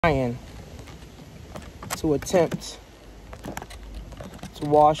trying to attempt to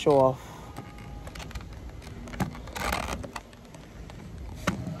wash off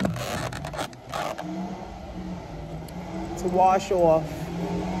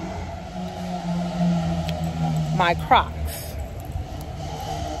my Crocs,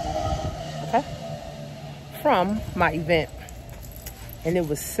 okay, from my event. And it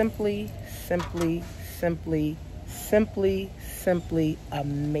was simply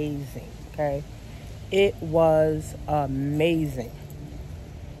amazing, okay? It was amazing.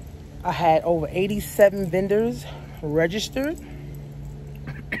 I had over 87 vendors registered.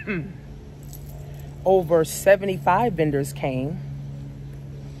 Over 75 vendors came.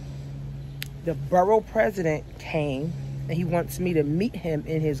 The borough president came, and he wants me to meet him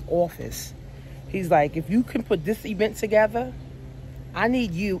in his office. He's like, if you can put this event together, I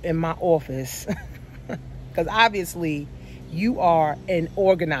need you in my office. Because obviously you are an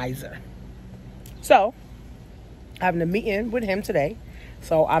organizer. So having a meeting with him today.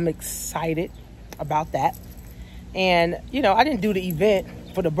 So I'm excited about that. And, you know, I didn't do the event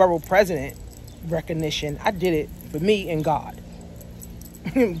for the borough president recognition. I did it for me and God.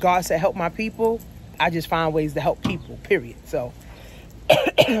 God said, help my people. I just find ways to help people, period. So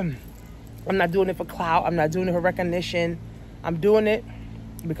I'm not doing it for clout. I'm not doing it for recognition. I'm doing it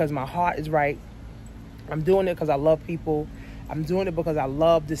because my heart is right. I'm doing it because I love people. I'm doing it because I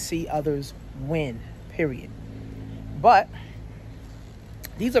love to see others win, period. But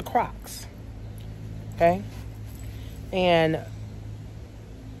these are Crocs, okay? And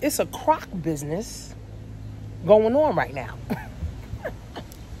it's a Croc business going on right now.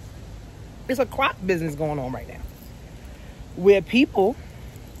 It's a Croc business going on right now, where people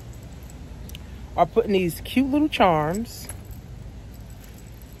are putting these cute little charms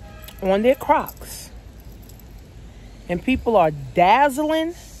on their Crocs. And people are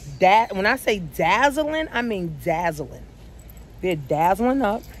dazzling. When I say dazzling, I mean dazzling. They're dazzling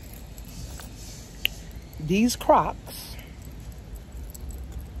up these Crocs.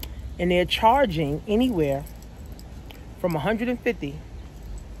 And they're charging anywhere from $150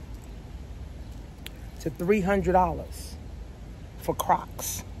 to $300 for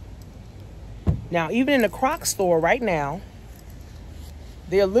Crocs. Now, even in the Croc store right now,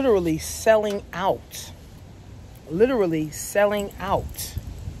 they're literally selling out. Literally selling out.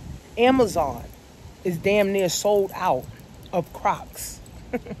 Amazon is damn near sold out of Crocs.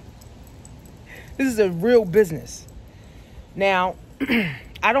 This is a real business. Now,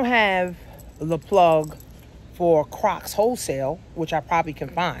 I don't have the plug for Crocs wholesale, which I probably can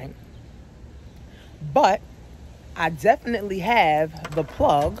find. But I definitely have the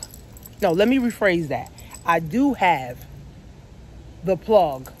plug. No, let me rephrase that. I do have the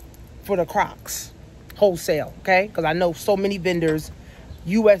plug for the Crocs wholesale, okay? Because I know so many vendors,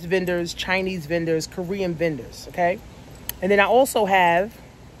 U.S. vendors, Chinese vendors, Korean vendors, okay? And then I also have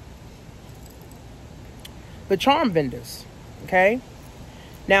the charm vendors, okay?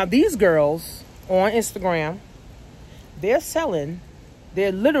 Now, these girls on Instagram,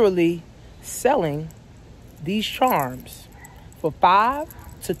 they're literally selling these charms for $5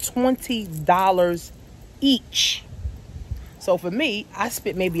 to $20 each. So for me, I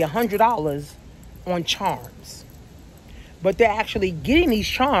spent maybe $100 on charms. But they're actually getting these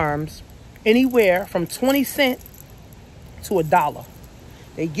charms anywhere from 20 cents to $1.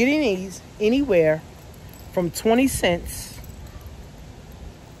 They're getting these anywhere from 20 cents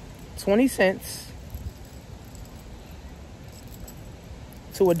to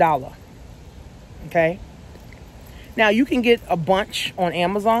 $1. Okay? Now, you can get a bunch on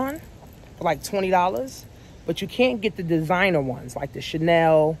Amazon for like $20, but you can't get the designer ones like the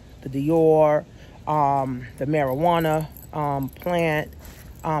Chanel, the Dior, the marijuana plant.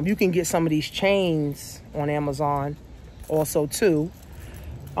 You can get some of these chains on Amazon also too.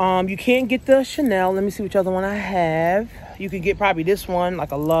 You can't get the Chanel. Let me see which other one I have. You could get probably this one,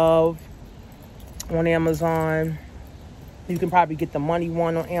 like a Love, on Amazon. You can probably get the money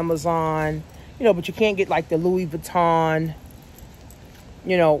one on Amazon. You know, but you can't get like the Louis Vuitton,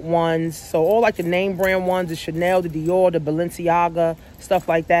 you know, ones. So all like the name brand ones, the Chanel, the Dior, the Balenciaga, stuff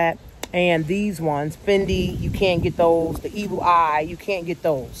like that. And these ones, Fendi, you can't get those. The Evil Eye, you can't get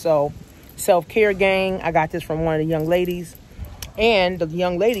those. So Self-Care Gang, I got this from one of the young ladies. And the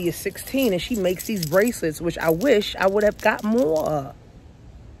young lady is 16 and she makes these bracelets, which I wish I would have got more.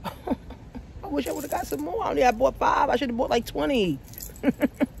 I wish I would have got some more. I bought 5. I should have bought like 20.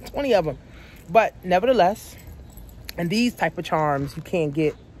 20 of them. But nevertheless, and these type of charms you can't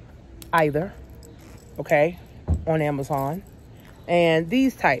get either, okay, on Amazon. And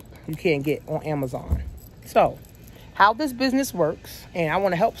these type you can't get on Amazon. So how this business works, and I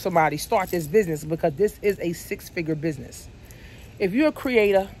want to help somebody start this business because this is a 6-figure business. If you're a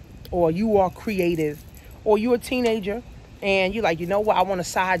creator, or you are creative, or you're a teenager and you're like, you know what, I want a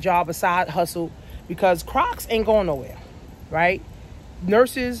side job, a side hustle, because Crocs ain't going nowhere, right?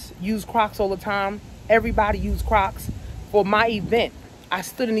 Nurses use Crocs all the time. Everybody use Crocs. For my event, I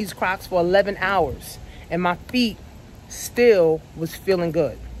stood in these Crocs for 11 hours and my feet still was feeling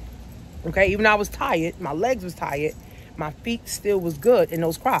good. Okay, even though I was tired, my legs was tired, my feet still was good in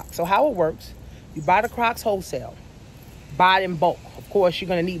those Crocs. So how it works, you buy the Crocs wholesale, buy it in bulk. Of course, you're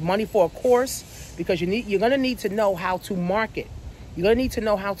going to need money for a course because you're going to need to know how to market. You're going to need to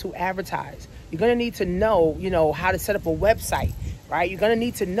know how to advertise. You're going to need to know, how to set up a website, right? You're going to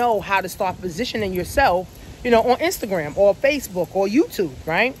need to know how to start positioning yourself, on Instagram or Facebook or YouTube,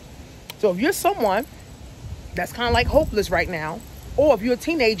 right? So if you're someone that's kind of like hopeless right now, or if you're a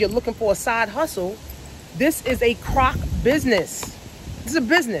teenager looking for a side hustle, this is a Croc business. This is a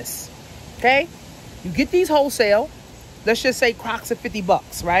business, okay? You get these wholesale. Let's just say Crocs are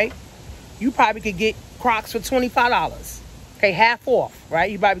 $50, right? You probably could get Crocs for $25, okay? Half off,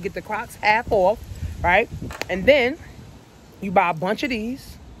 right? You probably get the Crocs half off, right? And then you buy a bunch of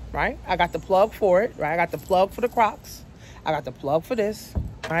these, right? I got the plug for it, right? I got the plug for the Crocs. I got the plug for this,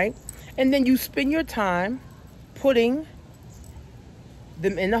 right? And then you spend your time putting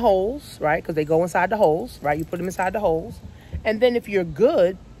them in the holes, right? Because they go inside the holes, right? You put them inside the holes. And then if you're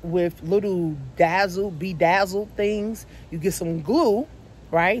good with little bedazzled things, you get some glue,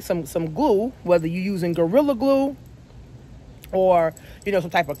 right? Some glue, whether you're using Gorilla Glue or, some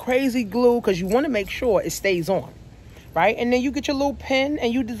type of crazy glue, because you want to make sure it stays on, right? And then you get your little pen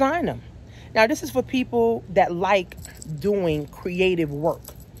and you design them. Now, this is for people that like doing creative work,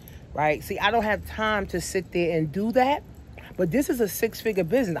 right? See, I don't have time to sit there and do that. But this is a 6-figure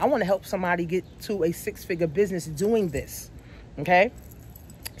business. I want to help somebody get to a 6-figure business doing this, okay?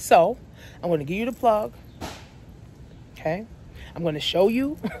 So I'm going to give you the plug, okay? I'm going to show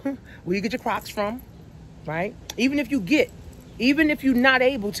you where you get your Crocs from, right? Even if you're not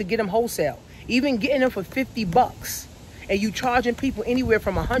able to get them wholesale, even getting them for $50 and you charging people anywhere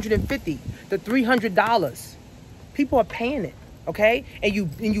from $150 to $300, people are paying it, okay? And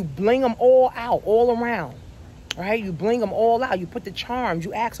you bling them all out, all around. All right, you bling them all out. You put the charms.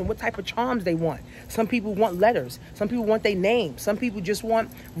 You ask them what type of charms they want. Some people want letters. Some people want their name. Some people just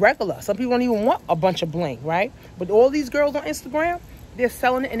want regular. Some people don't even want a bunch of bling, right? But all these girls on Instagram, they're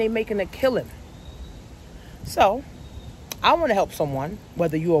selling it and they're making a killing. So I want to help someone,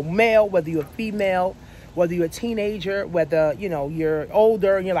 whether you're a male, whether you're a female, whether you're a teenager, whether, you're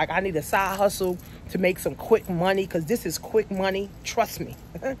older and you're like, I need a side hustle to make some quick money, because this is quick money. Trust me.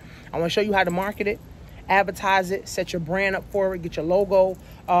 I want to show you how to market it. Advertise it, set your brand up for it, get your logo,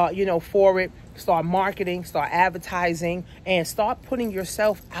 for it, start marketing, start advertising, and start putting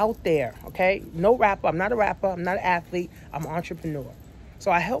yourself out there, okay? No rapper. I'm not a rapper. I'm not an athlete. I'm an entrepreneur.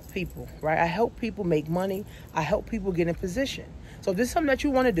 So I help people, right? I help people make money. I help people get in position. So if this is something that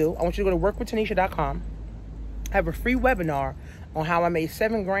you want to do, I want you to go to workwithtanisha.com. I have a free webinar on how I made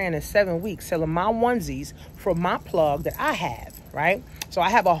 $7 grand in 7 weeks selling my onesies from my plug that I have, right? So I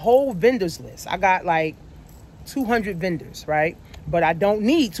have a whole vendors list. I got like 200 vendors, right? But I don't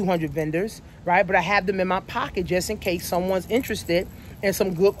need 200 vendors, right? But I have them in my pocket just in case someone's interested in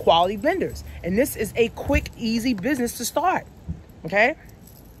some good quality vendors. And this is a quick, easy business to start, okay?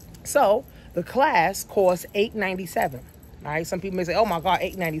 So the class costs $897, right? Some people may say, oh my God,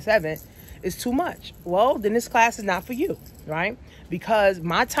 $897 is too much. Well, then this class is not for you, right? Because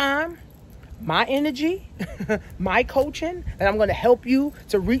my time, my energy, my coaching, and I'm going to help you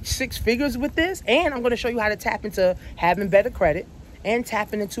to reach 6 figures with this. And I'm going to show you how to tap into having better credit and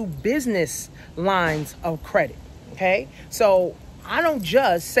tapping into business lines of credit. Okay. So I don't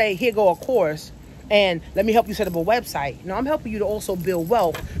just say, here go a course and let me help you set up a website. No, I'm helping you to also build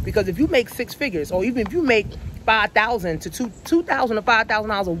wealth, because if you make 6 figures, or even if you make $5,000 to $2,000 to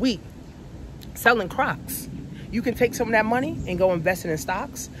 $5,000 a week selling Crocs, you can take some of that money and go invest it in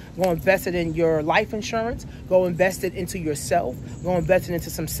stocks, go invest it in your life insurance, go invest it into yourself, go invest it into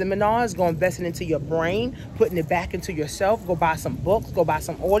some seminars, go invest it into your brain, putting it back into yourself, go buy some books, go buy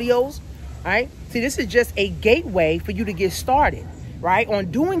some audios, right? See, this is just a gateway for you to get started, right,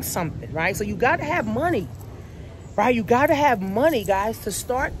 on doing something, right? So you got to have money, right? You got to have money, guys, to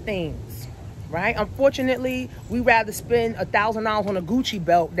start things, right? Unfortunately, we rather spend $1,000 on a Gucci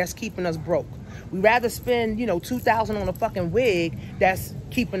belt that's keeping us broke. We rather spend, $2,000 on a fucking wig that's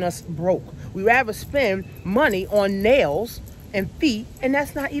keeping us broke. We rather spend money on nails and feet, and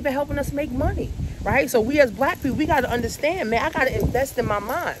that's not even helping us make money, right? So we as black people, we got to understand, man, I got to invest in my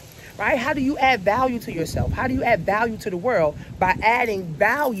mind, right? How do you add value to yourself? How do you add value to the world? By adding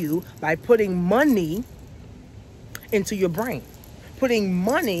value, by putting money into your brain, putting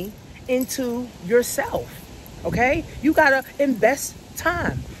money into yourself, okay? You gotta invest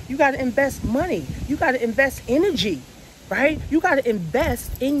time. You gotta invest money. You gotta invest energy, right? You gotta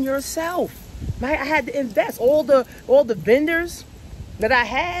invest in yourself, right? I had to invest. All the vendors that I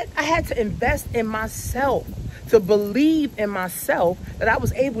had to invest in myself, to believe in myself that I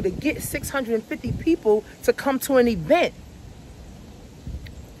was able to get 650 people to come to an event.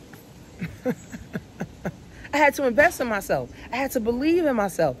 I had to invest in myself. I had to believe in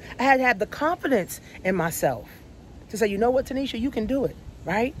myself. I had to have the confidence in myself to say, you know what, Tanisha, you can do it,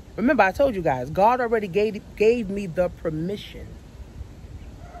 right? Remember, I told you guys, God already gave me the permission.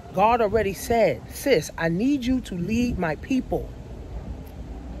 God already said, sis, I need you to lead my people.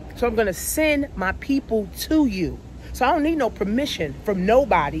 So I'm going to send my people to you. So I don't need no permission from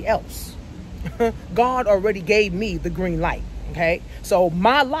nobody else. God already gave me the green light, okay? So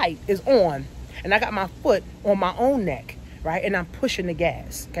my light is on, and I got my foot on my own neck, right? And I'm pushing the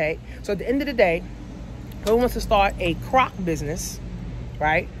gas, okay? So at the end of the day, whoever wants to start a croc business,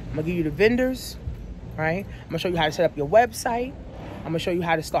 right? I'm going to give you the vendors, right? I'm going to show you how to set up your website. I'm going to show you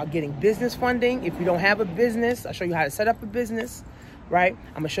how to start getting business funding. If you don't have a business, I'll show you how to set up a business, right?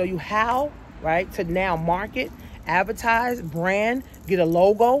 I'm going to show you how, right, to now market, advertise, brand, get a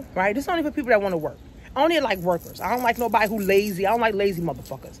logo, right? This is only for people that want to work. I only like workers. I don't like nobody who lazy. I don't like lazy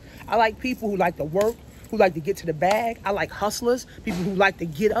motherfuckers. I like people who like to work, who like to get to the bag. I like hustlers, people who like to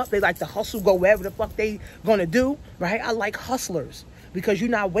get up. They like to hustle, go wherever the fuck they gonna do, right? I like hustlers because you're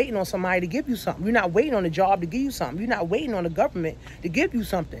not waiting on somebody to give you something. You're not waiting on a job to give you something. You're not waiting on the government to give you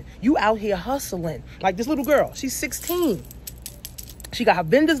something. You out here hustling. Like this little girl, she's 16. She got her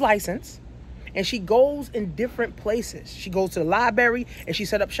vendor's license and she goes in different places. She goes to the library and she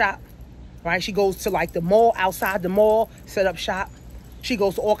set up shop. Right? She goes to like the mall, outside the mall, set up shop. She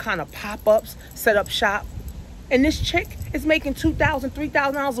goes to all kind of pop-ups, set up shop. And this chick is making $2,000,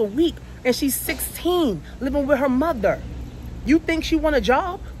 $3,000 a week. And she's 16, living with her mother. You think she want a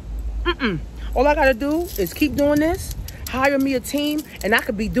job? All I got to do is keep doing this, hire me a team, and I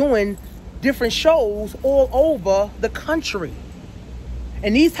could be doing different shows all over the country.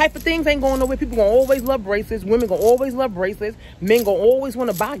 And these type of things ain't going nowhere. People gonna always love bracelets. Women gonna always love bracelets. Men gonna always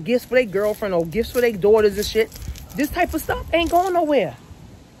want to buy gifts for their girlfriend or gifts for their daughters and shit. This type of stuff ain't going nowhere.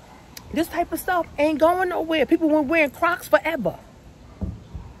 This type of stuff ain't going nowhere. People were wearing Crocs forever.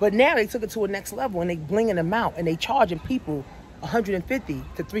 But now they took it to a next level and they blinging them out and they charging people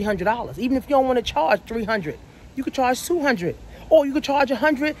 $150 to $300. Even if you don't want to charge $300, you could charge $200 or you could charge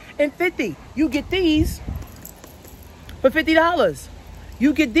 $150. You get these for $50.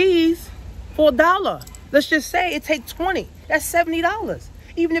 You get these for $1. Let's just say it takes 20. That's $70.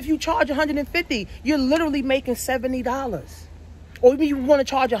 Even if you charge $150, you're literally making $70. Or even if you want to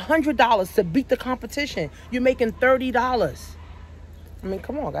charge $100 to beat the competition, you're making $30. I mean,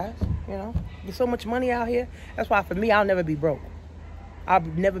 come on, guys. You know, there's so much money out here. That's why for me, I'll never be broke. I'll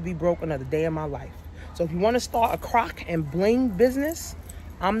never be broke another day in my life. So if you want to start a croc and bling business,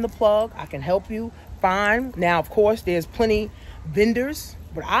 I'm the plug. I can help you find. Now, of course, there's plenty vendors,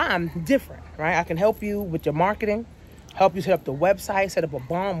 but I'm different, right? I can help you with your marketing, help you set up the website, set up a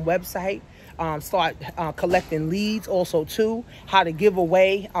bomb website, start collecting leads also too, how to give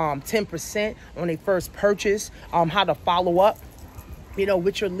away 10% on their first purchase, how to follow up, you know,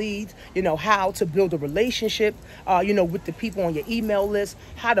 with your leads, you know, how to build a relationship, you know, with the people on your email list,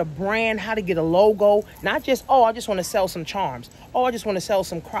 how to brand, how to get a logo, not just, oh, I just want to sell some charms. Oh, I just want to sell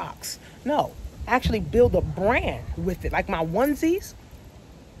some Crocs. No, actually build a brand with it. Like my onesies,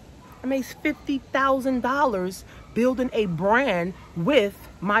 I made $50,000 building a brand with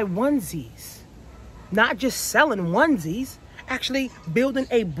my onesies. Not just selling onesies, actually building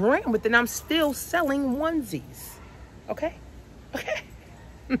a brand with it. And I'm still selling onesies. Okay? Okay.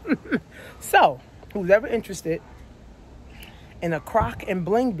 So, who's ever interested in a croc and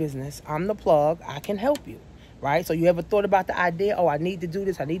bling business, I'm the plug. I can help you, right? So you ever thought about the idea, oh, I need to do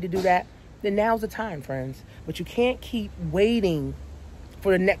this, I need to do that? Then now's the time, friends. But you can't keep waiting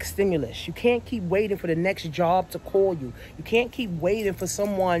for the next stimulus. You can't keep waiting for the next job to call you. You can't keep waiting for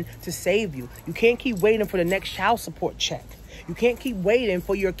someone to save you. You can't keep waiting for the next child support check. You can't keep waiting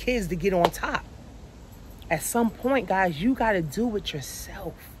for your kids to get on top. At some point, guys, you got to do it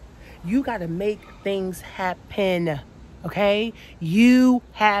yourself. You got to make things happen, okay? You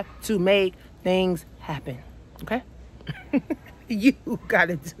have to make things happen, okay? You got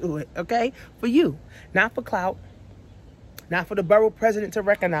to do it, okay? For you, not for clout, not for the borough president to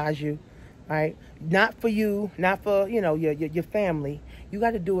recognize you, right? Not for you, not for, you know, your family. You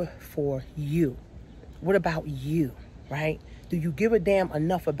got to do it for you. What about you, right? Do you give a damn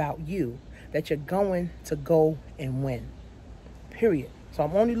enough about you that you're going to go and win? Period. So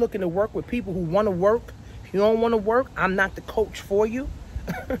I'm only looking to work with people who want to work. If you don't want to work, I'm not the coach for you.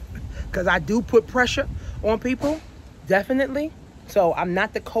 Because I do put pressure on people, definitely. So I'm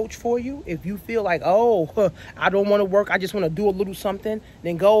not the coach for you. If you feel like, oh, I don't want to work, I just want to do a little something,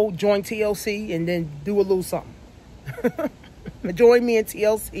 then go join TLC and then do a little something. Join me in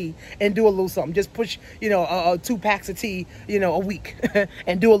TLC and do a little something. Just push, 2 packs of tea, a week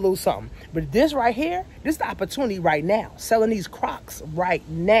and do a little something. But this right here, this is the opportunity right now. Selling these Crocs right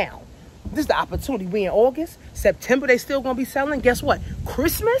now. This is the opportunity. We in August. September, they still going to be selling. Guess what?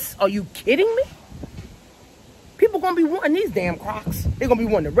 Christmas? Are you kidding me? People going to be wanting these damn Crocs. They're going to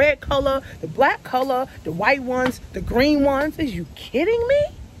be wanting the red color, the black color, the white ones, the green ones. Is you kidding me?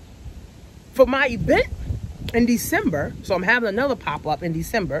 For my event in December, so I'm having another pop-up in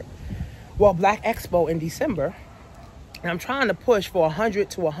December. Well, Black Expo in December. And I'm trying to push for 100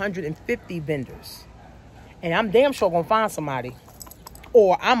 to 150 vendors. And I'm damn sure going to find somebody.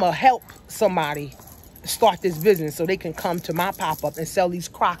 Or I'm going to help somebody start this business so they can come to my pop-up and sell these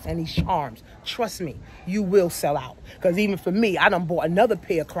Crocs and these charms. Trust me, you will sell out. Because even for me, I done bought another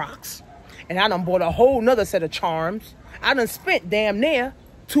pair of Crocs. And I done bought a whole nother set of charms. I done spent damn near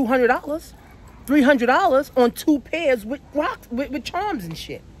 $200, $300 on 2 pairs with Crocs, with charms and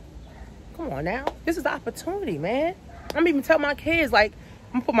shit. Come on now. This is the opportunity, man. I'm even telling my kids, like,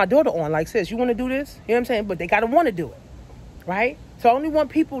 I'm going to put my daughter on, like, sis, you want to do this? You know what I'm saying? But they got to want to do it, right? So I only want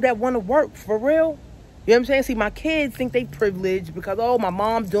people that want to work, for real. You know what I'm saying? See, my kids think they privileged because, oh, my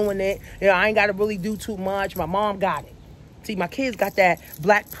mom's doing it. I ain't got to really do too much. My mom got it. See, my kids got that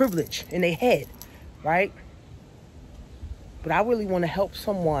black privilege in their head, right? But I really want to help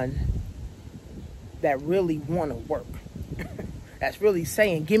someone that really want to work. That's really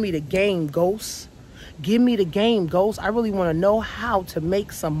saying, give me the game, Ghost. Give me the game, Ghost. I really want to know how to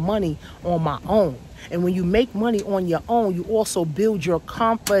make some money on my own. And when you make money on your own, you also build your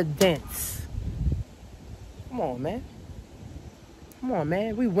confidence. Come on, man. Come on,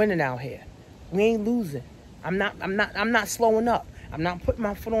 man. We winning out here. We ain't losing. I'm not slowing up. I'm not putting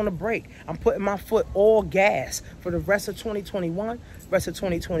my foot on the brake. I'm putting my foot all gas for the rest of 2021, rest of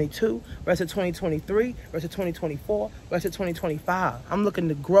 2022, rest of 2023, rest of 2024, rest of 2025. I'm looking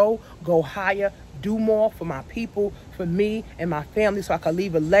to grow, go higher, do more for my people, for me and my family so I can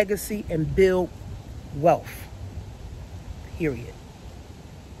leave a legacy and build wealth. Period.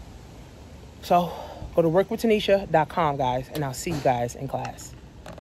 So go to workwithtanisha.com, guys, and I'll see you guys in class.